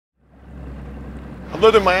I've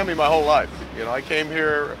lived in Miami my whole life. You know, I came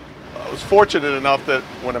here, I was fortunate enough that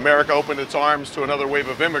when America opened its arms to another wave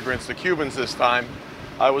of immigrants, the Cubans this time,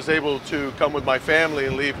 I was able to come with my family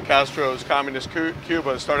and leave Castro's communist Cuba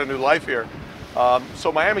and start a new life here.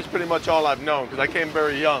 So Miami's pretty much all I've known because I came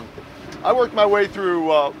very young. I worked my way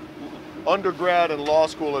through undergrad and law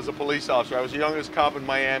school as a police officer. I was the youngest cop in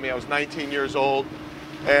Miami. I was 19 years old,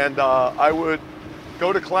 and I would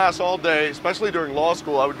go to class all day, especially during law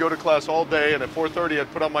school. I would go to class all day, and at 4:30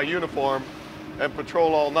 I'd put on my uniform and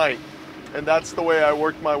patrol all night. And that's the way I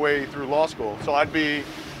worked my way through law school. So I'd be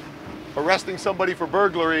arresting somebody for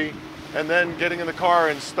burglary and then getting in the car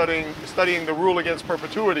and studying the rule against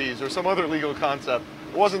perpetuities or some other legal concept.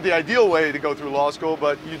 It wasn't the ideal way to go through law school,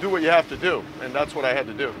 but you do what you have to do, and that's what I had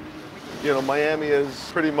to do. You know, Miami is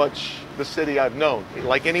pretty much the city I've known.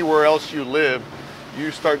 Like anywhere else you live, you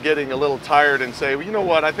start getting a little tired and say, well, you know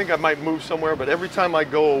what, I think I might move somewhere, but every time I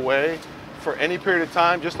go away for any period of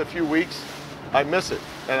time, just a few weeks, I miss it,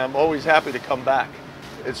 and I'm always happy to come back.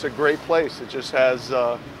 It's a great place. It just has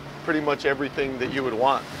pretty much everything that you would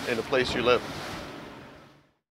want in a place you live.